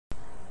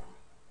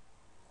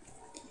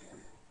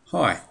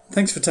Hi,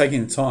 thanks for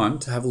taking the time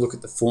to have a look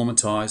at the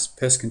Formatized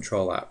Pest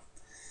Control app.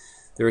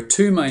 There are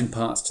two main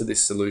parts to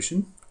this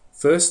solution.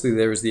 Firstly,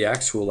 there is the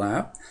actual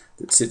app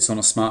that sits on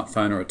a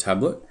smartphone or a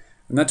tablet,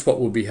 and that's what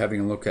we'll be having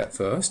a look at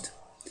first.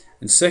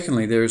 And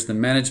secondly, there is the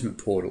management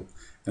portal,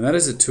 and that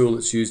is a tool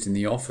that's used in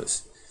the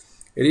office.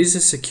 It is a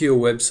secure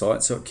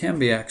website, so it can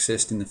be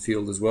accessed in the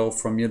field as well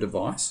from your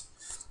device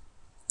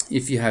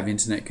if you have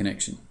internet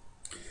connection.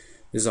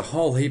 There's a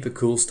whole heap of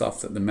cool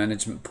stuff that the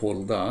management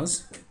portal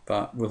does,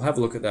 but we'll have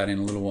a look at that in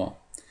a little while.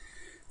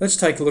 Let's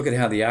take a look at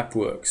how the app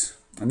works,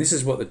 and this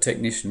is what the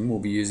technician will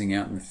be using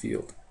out in the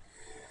field.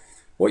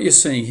 What you're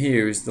seeing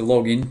here is the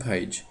login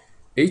page.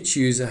 Each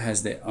user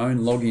has their own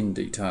login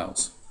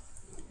details.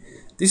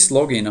 This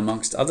login,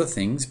 amongst other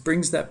things,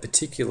 brings that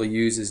particular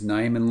user's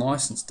name and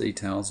license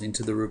details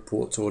into the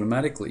reports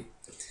automatically.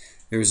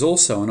 There is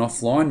also an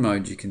offline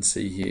mode you can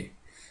see here,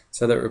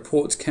 so that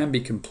reports can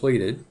be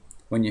completed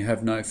when you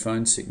have no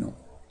phone signal.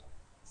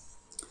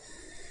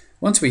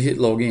 Once we hit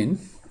login,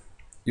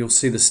 you'll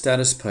see the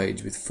status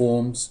page with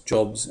forms,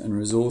 jobs and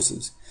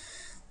resources.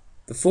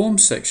 The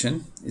forms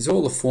section is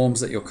all the forms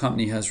that your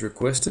company has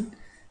requested,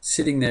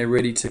 sitting there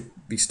ready to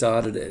be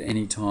started at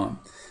any time.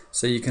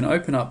 So you can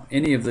open up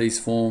any of these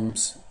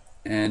forms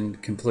and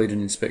complete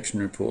an inspection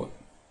report.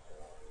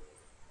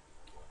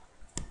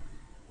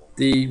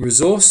 The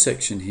resource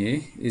section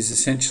here is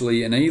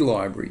essentially an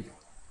e-library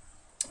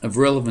of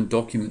relevant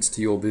documents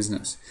to your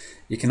business.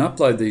 You can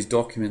upload these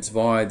documents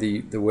via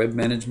the web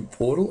management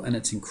portal, and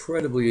it's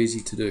incredibly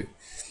easy to do.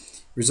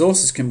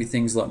 Resources can be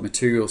things like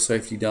material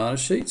safety data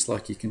sheets,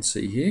 like you can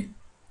see here.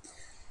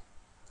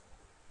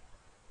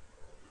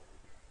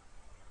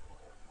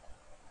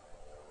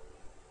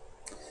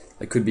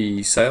 They could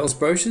be sales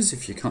brochures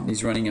if your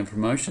company's running a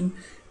promotion.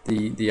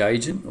 The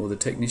agent or the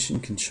technician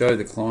can show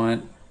the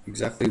client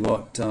exactly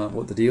what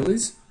the deal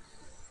is.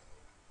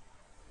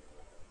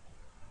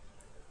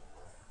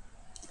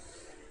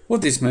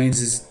 What this means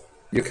is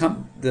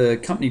the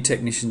company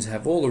technicians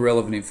have all the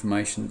relevant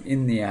information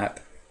in the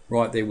app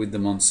right there with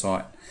them on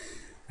site,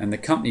 and the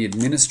company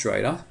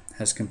administrator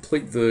has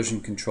complete version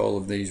control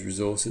of these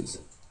resources.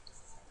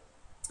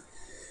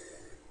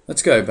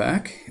 Let's go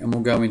back and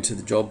we'll go into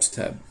the Jobs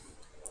tab.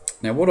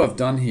 Now what I've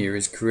done here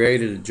is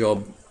created a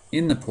job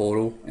in the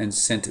portal and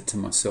sent it to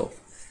myself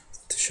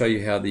to show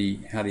you how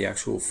the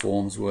actual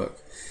forms work.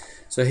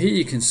 So here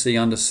you can see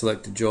under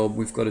selected job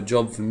we've got a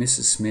job for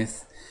Mrs.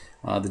 Smith.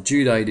 The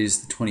due date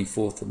is the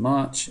 24th of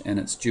March and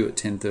it's due at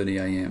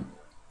 10:30 a.m.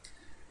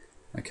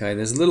 Okay,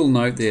 there's a little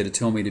note there to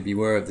tell me to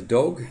beware of the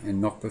dog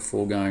and knock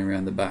before going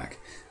around the back.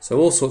 So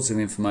all sorts of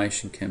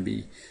information can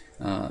be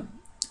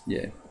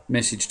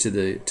messaged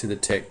to the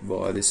tech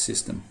via this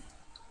system.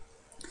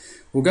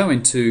 We'll go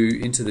into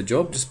the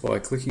job just by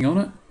clicking on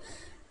it,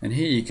 and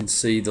here you can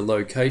see the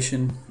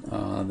location,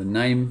 the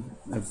name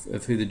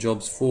of who the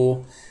job's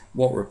for,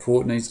 what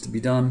report needs to be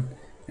done,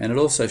 and it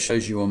also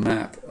shows you a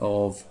map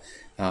of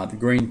the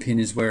green pin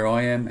is where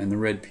I am and the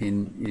red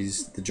pin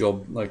is the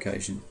job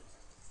location.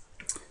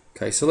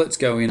 Okay, so let's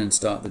go in and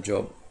start the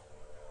job.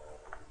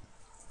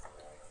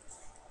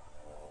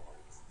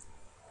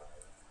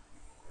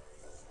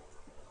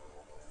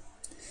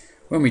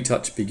 When we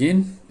touch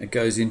begin, it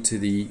goes into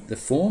the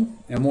form,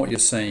 and what you're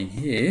seeing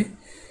here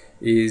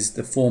is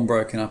the form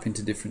broken up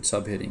into different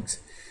subheadings.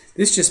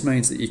 This just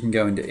means that you can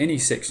go into any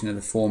section of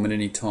the form at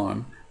any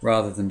time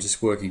rather than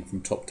just working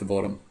from top to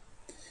bottom.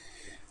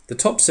 The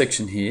top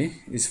section here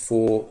is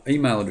for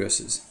email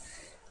addresses.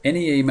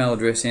 Any email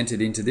address entered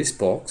into this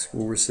box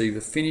will receive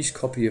a finished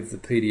copy of the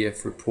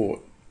PDF report.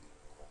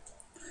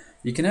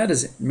 You can add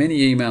as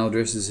many email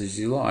addresses as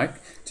you like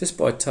just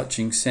by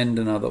touching Send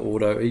Another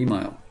Auto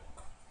Email.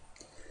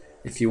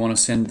 If you want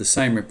to send the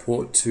same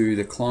report to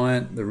the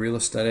client, the real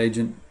estate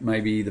agent,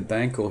 maybe the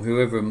bank or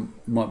whoever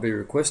might be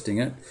requesting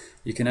it,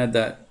 you can add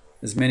that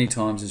as many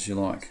times as you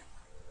like.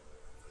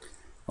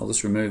 I'll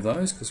just remove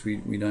those because we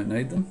don't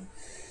need them.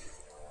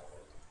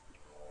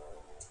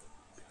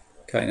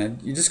 Okay, now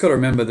you just got to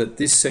remember that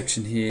this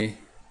section here,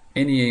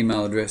 any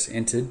email address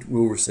entered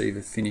will receive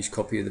a finished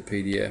copy of the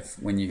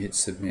PDF when you hit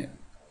submit.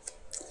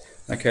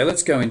 Okay,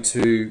 let's go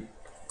into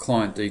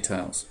client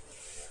details.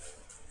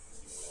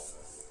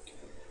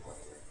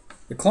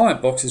 The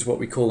client box is what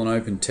we call an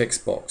open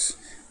text box.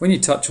 When you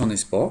touch on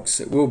this box,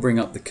 it will bring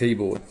up the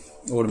keyboard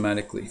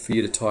automatically for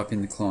you to type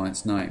in the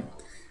client's name.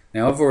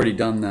 Now I've already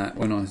done that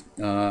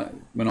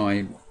when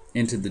I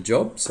entered the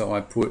job, so I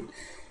put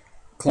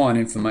client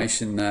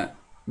information that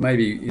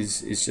maybe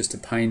is just a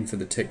pain for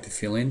the tech to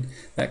fill in.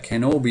 That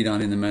can all be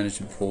done in the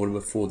management portal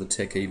before the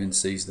tech even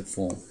sees the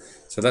form.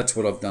 So that's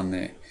what I've done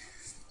there.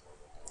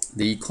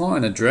 The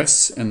client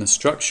address and the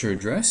structure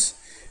address,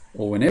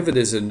 or whenever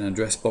there's an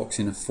address box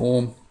in a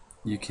form,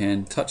 you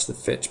can touch the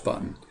fetch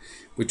button,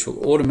 which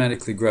will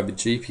automatically grab a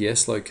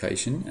GPS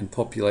location and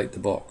populate the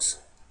box.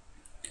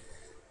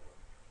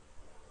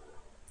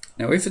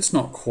 Now if it's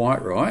not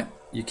quite right,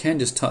 you can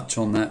just touch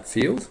on that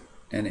field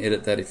and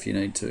edit that if you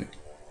need to.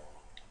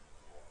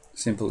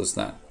 Simple as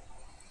that.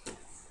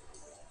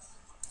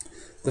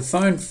 The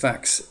phone,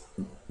 fax,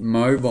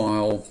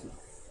 mobile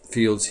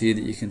fields here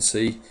that you can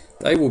see,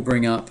 they will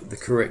bring up the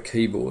correct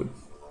keyboard.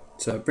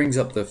 So it brings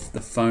up the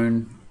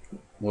phone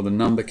or the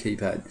number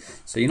keypad.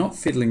 So you're not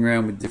fiddling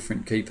around with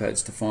different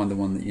keypads to find the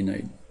one that you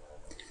need.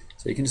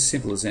 So you can just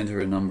simple as enter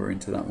a number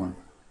into that one.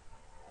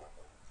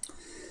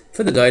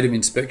 For the date of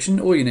inspection,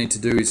 all you need to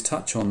do is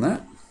touch on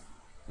that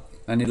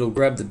and it'll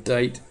grab the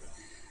date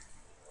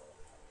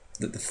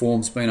that the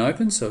form's been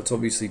opened, so it's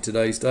obviously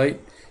today's date.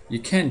 You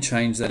can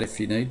change that if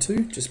you need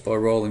to, just by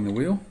rolling the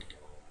wheel.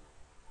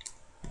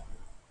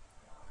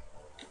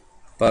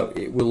 But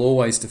it will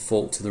always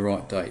default to the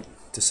right date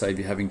to save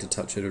you having to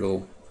touch it at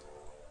all.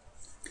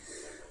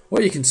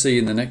 What you can see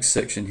in the next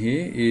section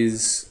here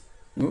is,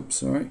 oops,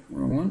 sorry,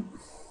 wrong one.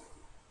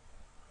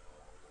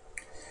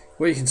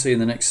 What you can see in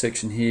the next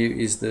section here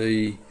is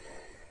the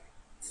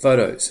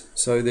photos.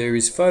 So there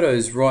is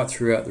photos right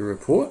throughout the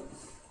report.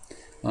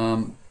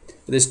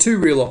 There's two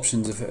real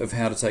options of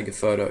how to take a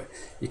photo.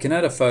 You can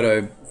add a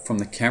photo from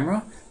the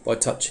camera by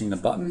touching the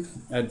button,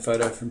 add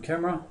photo from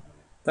camera.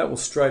 That will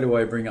straight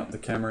away bring up the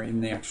camera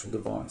in the actual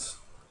device.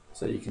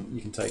 So you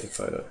can take a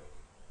photo.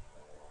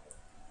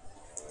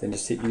 Then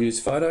just hit use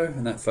photo,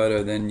 and that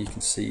photo, then you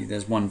can see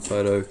there's one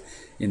photo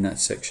in that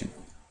section.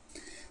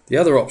 The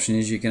other option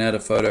is you can add a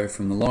photo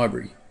from the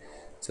library.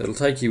 So it'll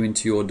take you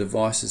into your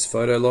device's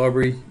photo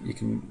library. You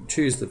can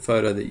choose the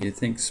photo that you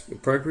think's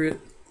appropriate.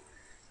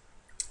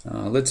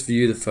 Let's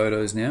view the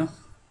photos now.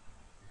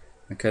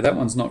 Okay, that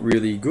one's not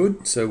really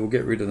good, so we'll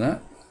get rid of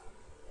that.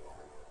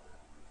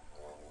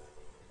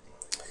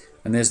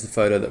 And there's the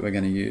photo that we're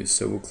going to use,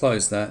 so we'll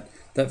close that.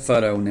 That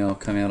photo will now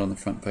come out on the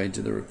front page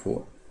of the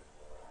report.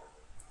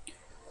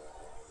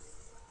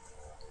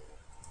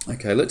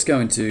 Okay, let's go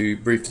into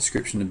brief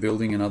description of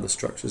building and other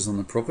structures on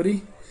the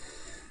property.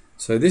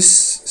 So this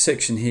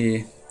section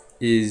here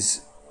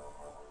is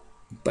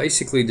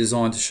basically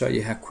designed to show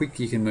you how quick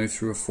you can move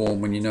through a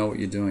form when you know what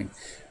you're doing,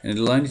 and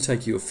it'll only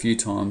take you a few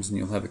times and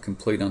you'll have a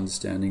complete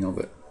understanding of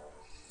it.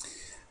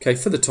 Okay,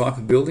 for the type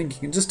of building, you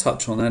can just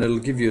touch on that. It'll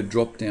give you a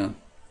drop down.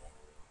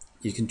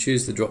 You can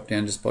choose the drop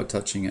down just by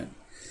touching it.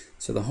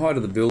 So the height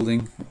of the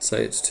building, let's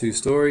say it's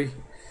 2-story.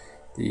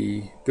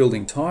 The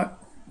building type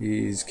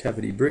is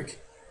cavity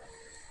brick.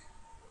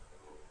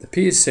 The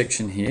piers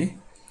section here,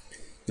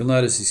 you'll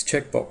notice is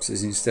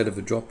checkboxes instead of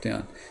a drop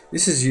down.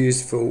 This is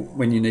used for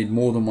when you need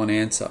more than one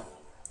answer.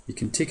 You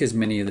can tick as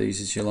many of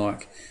these as you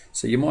like.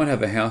 So you might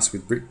have a house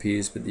with brick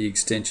piers, but the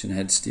extension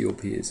had steel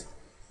piers.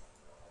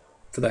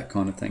 For that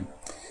kind of thing.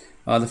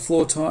 The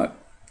floor type,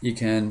 you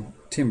can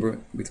timber it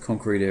with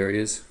concrete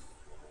areas.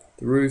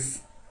 The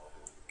roof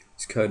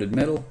is coated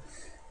metal,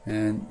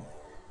 and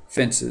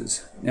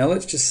fences. Now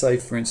let's just say,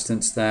 for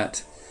instance,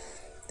 that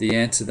the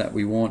answer that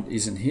we want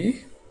isn't here.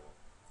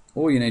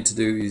 All you need to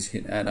do is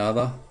hit add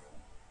other,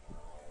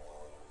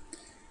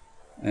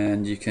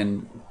 and you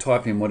can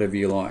type in whatever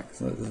you like.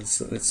 So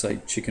let's say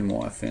chicken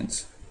wire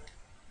fence.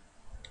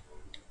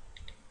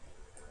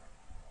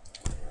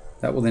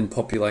 That will then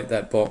populate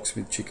that box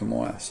with chicken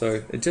wire.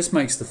 So it just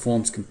makes the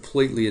forms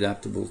completely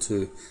adaptable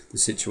to the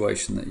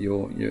situation that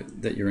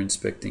you're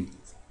inspecting.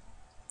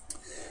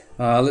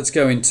 Let's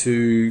go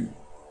into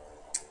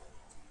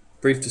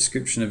brief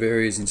description of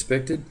areas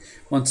inspected.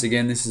 Once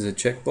again, this is a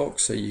checkbox,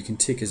 so you can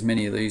tick as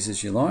many of these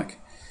as you like.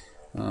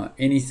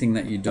 Anything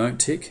that you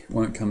don't tick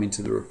won't come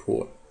into the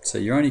report. So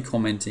you're only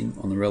commenting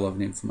on the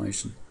relevant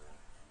information.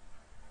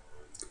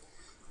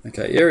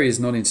 Okay, areas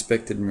not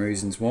inspected and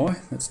reasons why.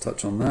 Let's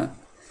touch on that.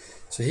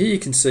 So here you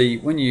can see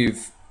when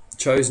you've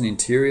chosen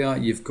interior,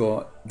 you've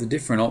got the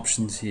different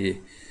options here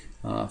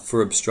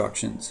for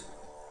obstructions.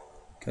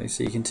 Okay,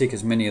 so you can tick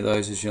as many of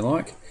those as you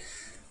like.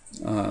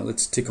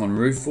 Let's tick on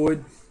roof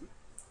void.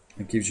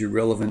 It gives you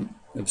relevant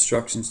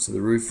obstructions to the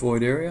roof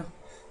void area,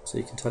 so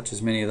you can touch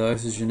as many of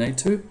those as you need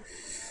to.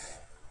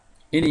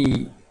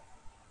 The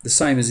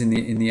same as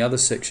in the other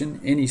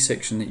section, any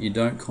section that you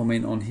don't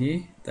comment on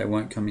here, they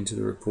won't come into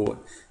the report.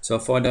 So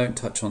if I don't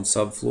touch on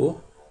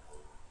subfloor,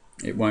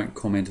 it won't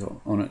comment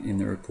on it in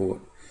the report.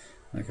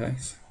 Okay,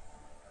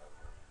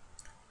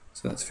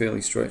 so that's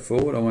fairly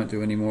straightforward. I won't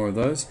do any more of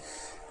those.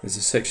 There's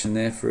a section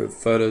there for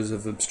photos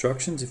of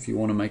obstructions if you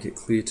want to make it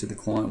clear to the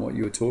client what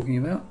you were talking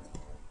about.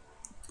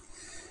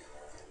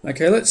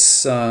 Okay, we'll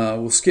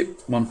skip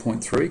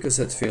 1.3 because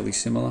that's fairly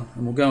similar,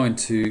 and we'll go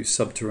into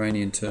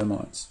subterranean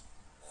termites.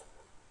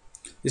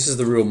 This is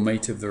the real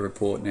meat of the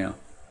report now.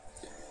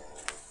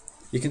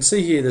 You can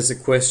see here there's a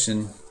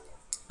question,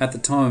 at the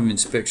time of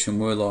inspection,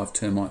 were live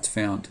termites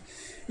found?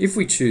 If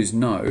we choose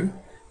no,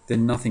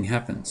 then nothing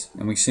happens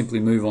and we simply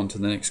move on to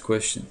the next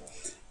question.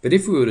 But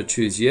if we were to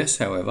choose yes,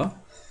 however,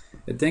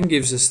 it then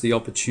gives us the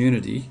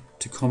opportunity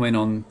to comment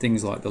on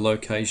things like the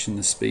location,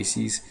 the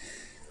species.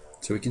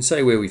 So we can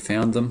say where we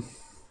found them.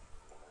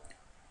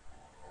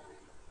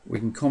 We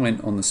can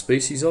comment on the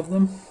species of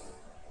them,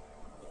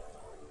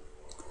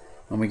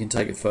 and we can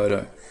take a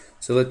photo.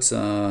 So let's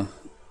add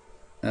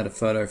a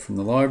photo from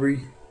the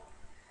library.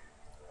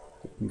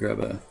 We can grab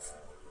an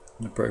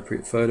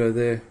appropriate photo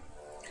there.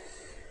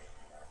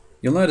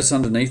 You'll notice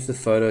underneath the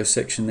photo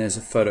section there's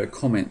a photo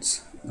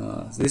comments,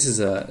 This is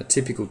a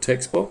typical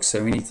text box,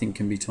 so anything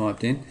can be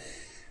typed in.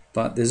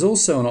 But there's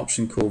also an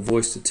option called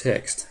voice to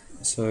text.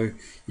 So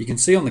you can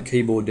see on the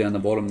keyboard down the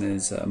bottom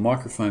there's a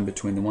microphone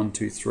between the 1,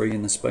 2, 3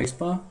 and the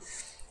spacebar.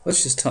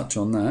 Let's just touch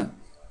on that.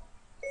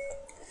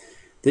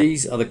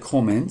 These are the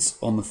comments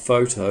on the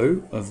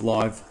photo of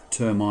live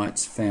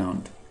termites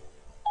found.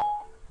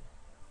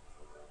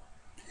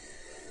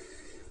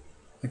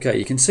 Okay,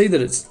 you can see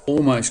that it's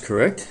almost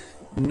correct.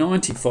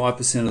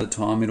 95% of the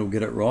time it'll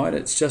get it right.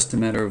 It's just a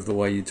matter of the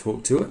way you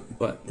talk to it.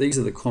 But these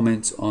are the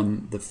comments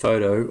on the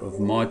photo of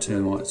my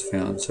termites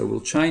found. So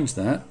we'll change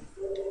that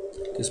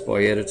just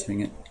by editing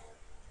it.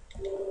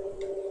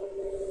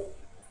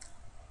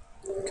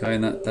 Okay,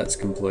 and that's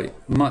complete.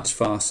 Much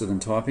faster than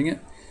typing it.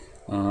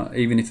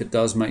 Even if it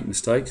does make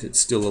mistakes, it's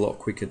still a lot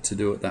quicker to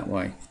do it that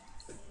way.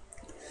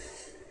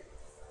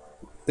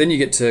 Then you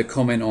get to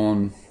comment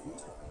on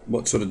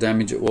what sort of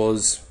damage it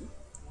was.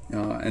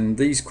 And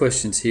these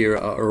questions here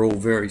are all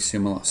very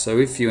similar. So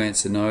if you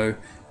answer no,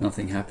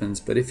 nothing happens.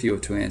 But if you were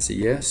to answer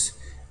yes,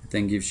 it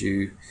then gives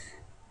you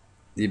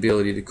the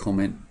ability to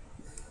comment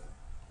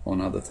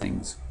on other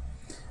things.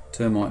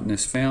 Termite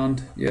nest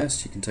found,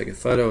 yes, you can take a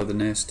photo of the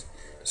nest,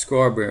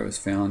 describe where it was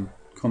found,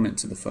 comment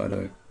to the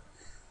photo.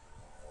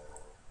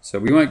 So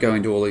we won't go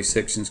into all these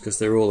sections because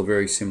they're all a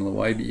very similar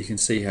way, but you can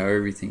see how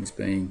everything's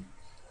being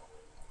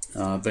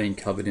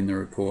covered in the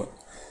report.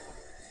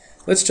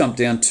 Let's jump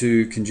down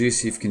to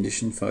conducive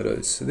condition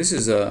photos. So this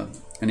is an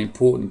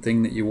important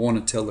thing that you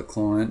want to tell the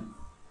client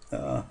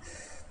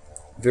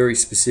very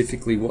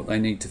specifically what they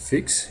need to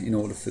fix in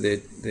order for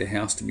their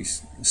house to be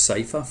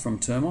safer from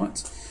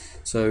termites.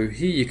 So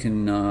here you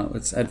can,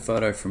 let's add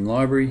photo from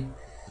library,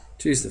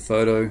 choose the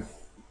photo,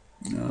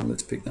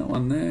 let's pick that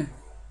one there.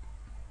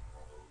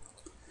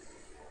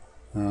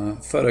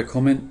 Photo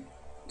comment,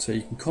 so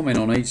you can comment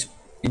on each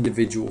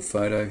individual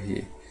photo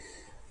here.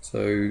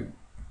 So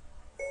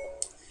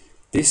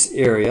this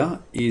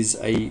area is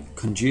a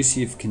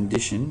conducive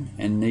condition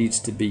and needs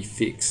to be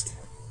fixed.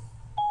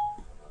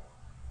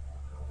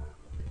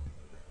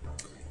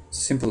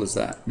 Simple as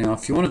that. Now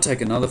if you want to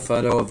take another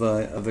photo of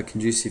a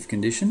conducive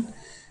condition,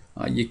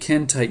 you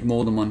can take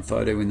more than one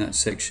photo in that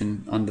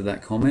section under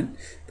that comment,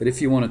 but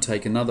if you want to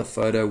take another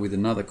photo with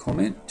another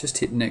comment, just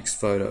hit next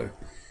photo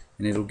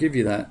and it'll give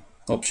you that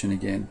option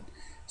again.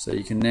 So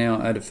you can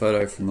now add a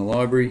photo from the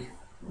library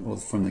or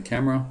from the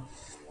camera,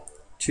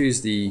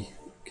 choose the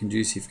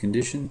conducive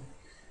condition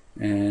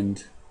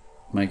and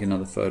make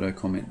another photo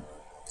comment.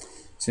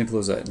 Simple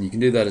as that, and you can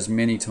do that as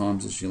many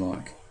times as you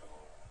like.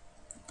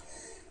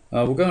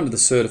 We'll go into the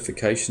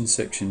certification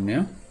section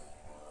now.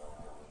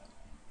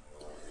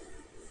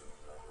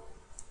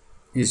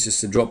 Here's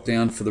just a drop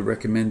down for the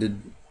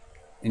recommended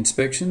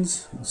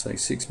inspections, we'll say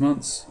 6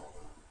 months.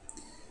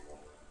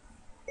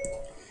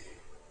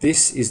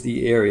 This is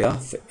the area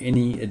for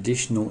any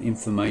additional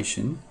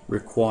information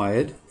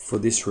required for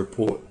this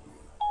report.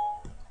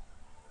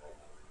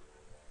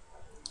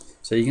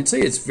 So you can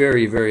see it's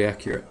very, very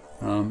accurate.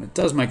 It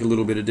does make a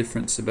little bit of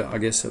difference about, I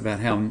guess, about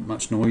how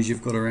much noise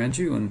you've got around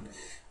you, and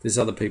if there's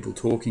other people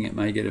talking, it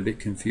may get a bit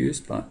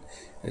confused, but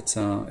it's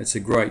a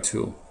great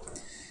tool.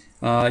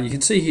 You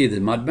can see here the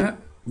mud map.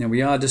 Now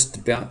we are just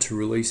about to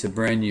release a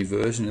brand new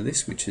version of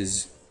this, which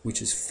is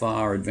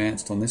far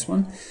advanced on this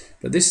one,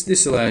 but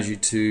this allows you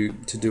to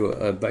do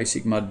a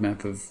basic mud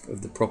map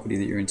of the property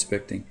that you're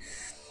inspecting.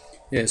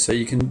 Yeah, so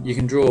you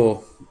can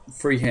draw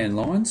freehand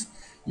lines.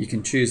 You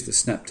can choose the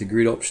snap to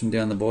grid option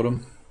down the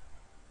bottom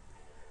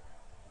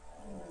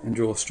and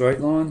draw straight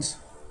lines.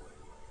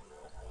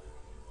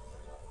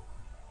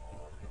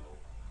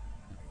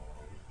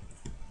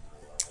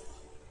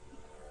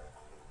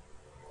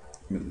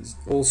 There's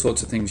all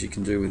sorts of things you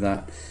can do with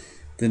that.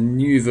 The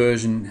new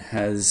version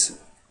has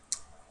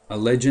a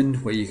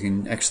legend where you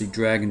can actually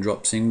drag and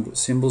drop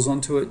symbols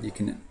onto it. You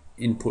can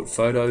input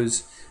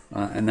photos,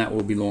 and that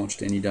will be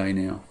launched any day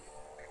now.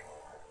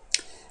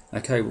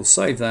 Okay, we'll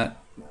save that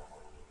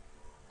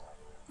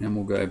and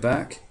we'll go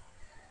back,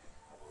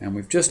 and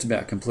we've just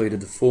about completed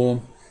the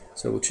form,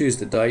 so we'll choose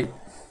the date.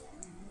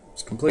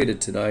 It's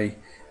completed today,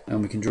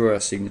 and we can draw our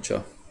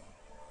signature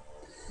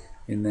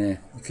in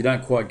there. If you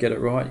don't quite get it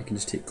right, you can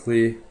just hit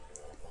clear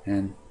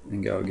and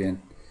go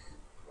again.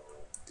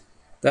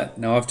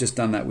 Now I've just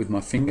done that with my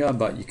finger,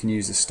 but you can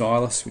use a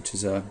stylus, which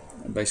is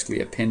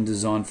basically a pen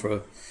design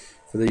for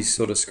these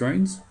sort of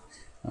screens.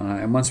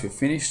 And once we're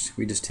finished,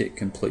 we just hit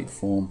complete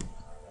form.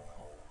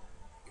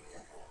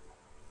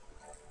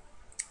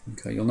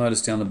 Okay, you'll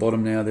notice down the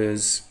bottom now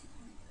there's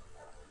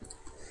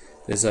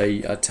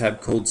a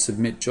tab called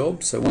Submit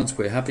Job. So once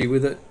we're happy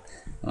with it,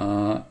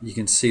 you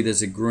can see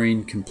there's a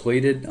green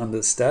completed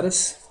under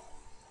status.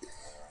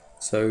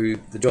 So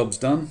the job's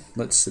done.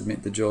 Let's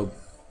submit the job.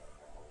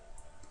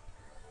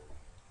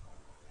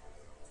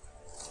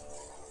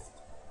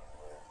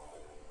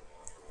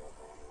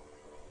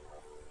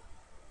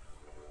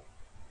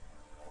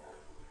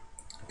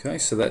 Okay,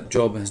 so that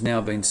job has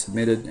now been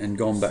submitted and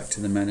gone back to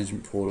the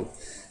management portal.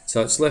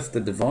 So it's left the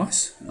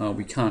device.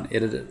 We can't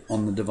edit it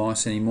on the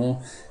device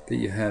anymore, but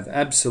you have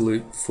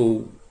absolute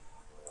full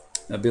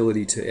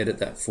ability to edit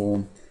that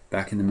form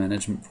back in the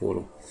management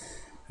portal.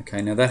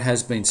 Okay, now that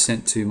has been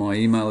sent to my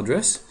email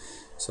address,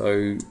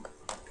 so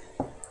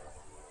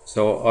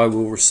I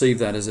will receive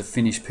that as a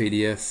finished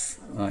PDF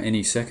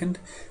any second,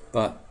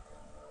 but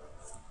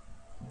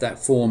that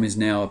form is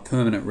now a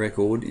permanent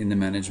record in the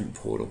management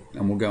portal,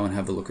 and we'll go and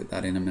have a look at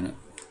that in a minute.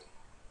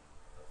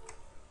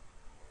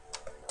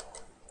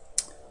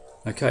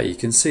 Okay, you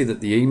can see that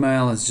the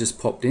email has just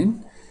popped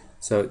in,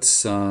 so it's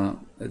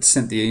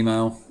sent the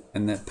email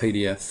and that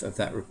PDF of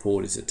that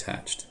report is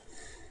attached.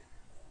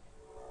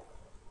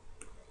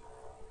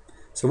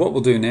 So what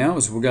we'll do now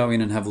is we'll go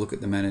in and have a look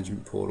at the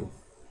management portal.